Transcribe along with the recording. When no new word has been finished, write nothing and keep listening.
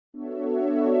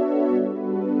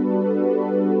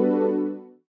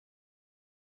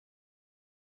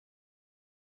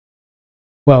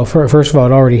Well, first of all,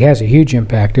 it already has a huge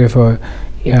impact because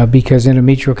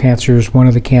endometrial cancer is one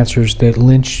of the cancers that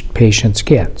Lynch patients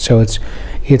get. So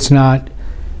it's not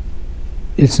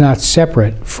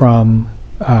separate from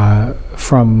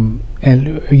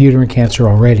uterine cancer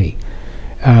already.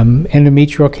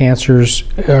 Endometrial cancers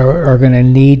are going to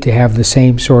need to have the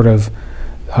same sort of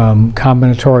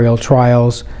combinatorial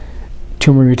trials,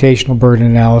 tumor mutational burden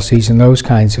analyses, and those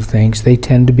kinds of things. They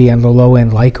tend to be on the low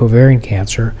end, like ovarian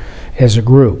cancer, as a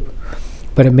group.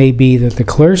 But it may be that the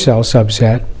clear cell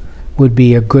subset would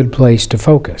be a good place to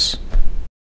focus.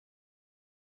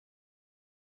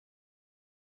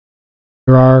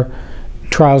 There are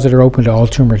trials that are open to all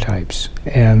tumor types,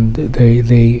 and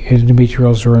the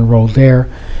endometrials are enrolled there.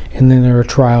 And then there are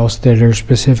trials that are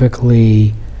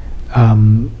specifically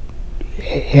asking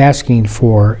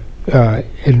for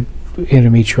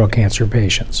endometrial cancer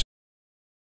patients.